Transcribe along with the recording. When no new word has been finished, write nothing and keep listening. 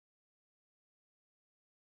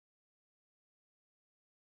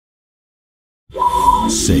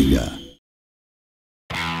Sega.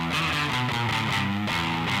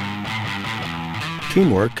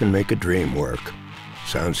 Teamwork can make a dream work.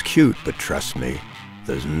 Sounds cute, but trust me,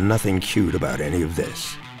 there's nothing cute about any of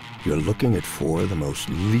this. You're looking at four of the most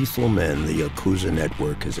lethal men the Yakuza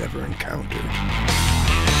network has ever encountered.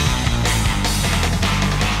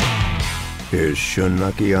 Here's Shun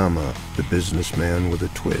Nakayama, the businessman with a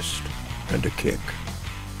twist and a kick.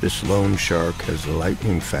 This loan shark has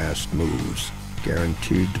lightning-fast moves,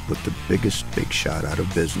 guaranteed to put the biggest big shot out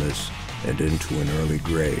of business and into an early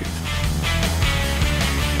grave.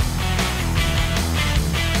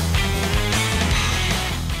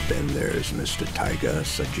 Then there's Mr. Taiga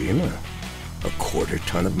Sajima, a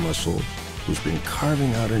quarter-ton of muscle who's been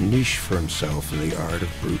carving out a niche for himself in the art of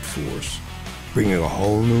brute force, bringing a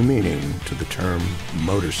whole new meaning to the term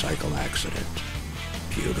motorcycle accident.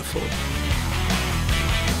 Beautiful.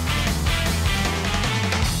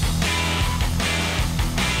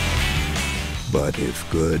 But if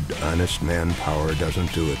good, honest manpower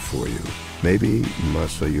doesn't do it for you, maybe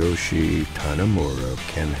Masayoshi Tanamura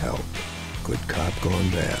can help. Good cop gone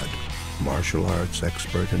bad, martial arts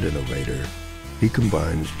expert and innovator. He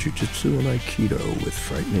combines jiu-jitsu and aikido with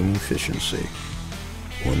frightening efficiency.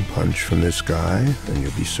 One punch from this guy, and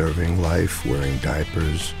you'll be serving life, wearing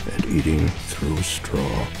diapers, and eating through a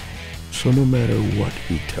straw. So no matter what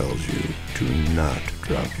he tells you, do not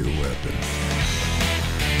drop your weapon.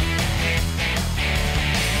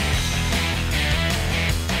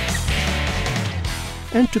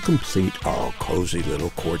 And to complete our cozy little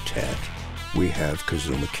quartet, we have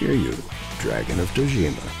Kazuma Kiryu, Dragon of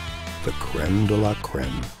Dojima, the creme de la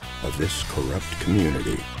creme of this corrupt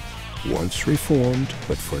community. Once reformed,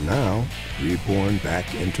 but for now, reborn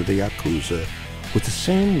back into the Yakuza with the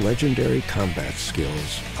same legendary combat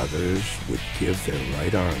skills others would give their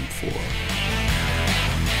right arm for.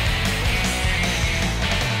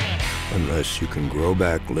 Unless you can grow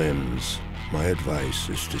back limbs, my advice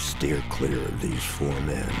is to steer clear of these four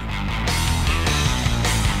men.